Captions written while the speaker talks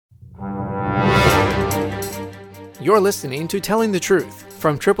You're listening to Telling the Truth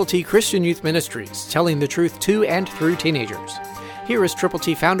from Triple T Christian Youth Ministries, telling the truth to and through teenagers. Here is Triple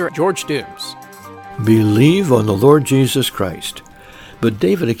T founder George Dooms. Believe on the Lord Jesus Christ. But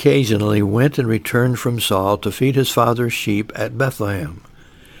David occasionally went and returned from Saul to feed his father's sheep at Bethlehem.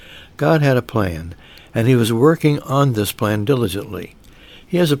 God had a plan, and he was working on this plan diligently.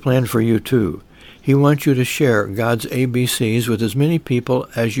 He has a plan for you too. He wants you to share God's ABCs with as many people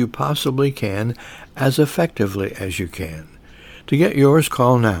as you possibly can, as effectively as you can. To get yours,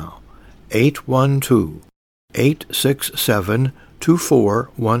 call now,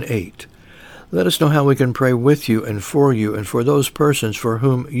 812-867-2418. Let us know how we can pray with you and for those persons for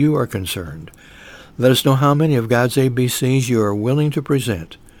whom you are concerned. Let us know how many of God's ABCs you are willing to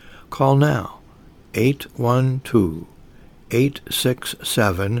present. Call now,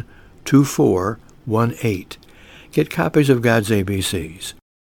 812-867-2418. Get copies of God's ABCs.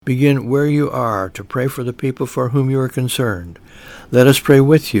 Begin where you are to pray for the people for whom you are concerned. Let us pray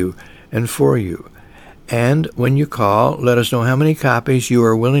with you and for you. And when you call, let us know how many copies you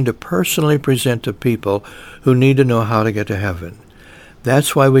are willing to personally present to people who need to know how to get to heaven.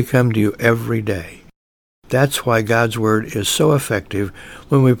 That's why we come to you every day. That's why God's Word is so effective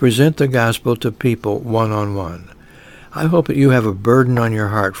when we present the gospel to people one-on-one. I hope that you have a burden on your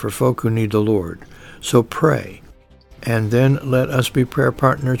heart for folk who need the Lord. So pray, and then let us be prayer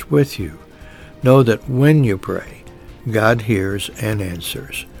partners with you. Know that when you pray, God hears and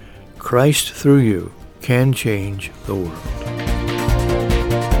answers. Christ through you can change the world.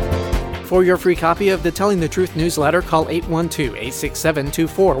 For your free copy of the Telling the Truth newsletter, call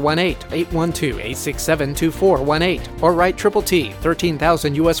 812-867-2418, 812-867-2418, or write Triple T,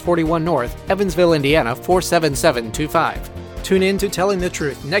 13,000 U.S. 41 North, Evansville, Indiana, 47725. Tune in to Telling the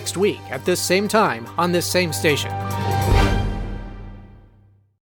Truth next week at this same time on this same station.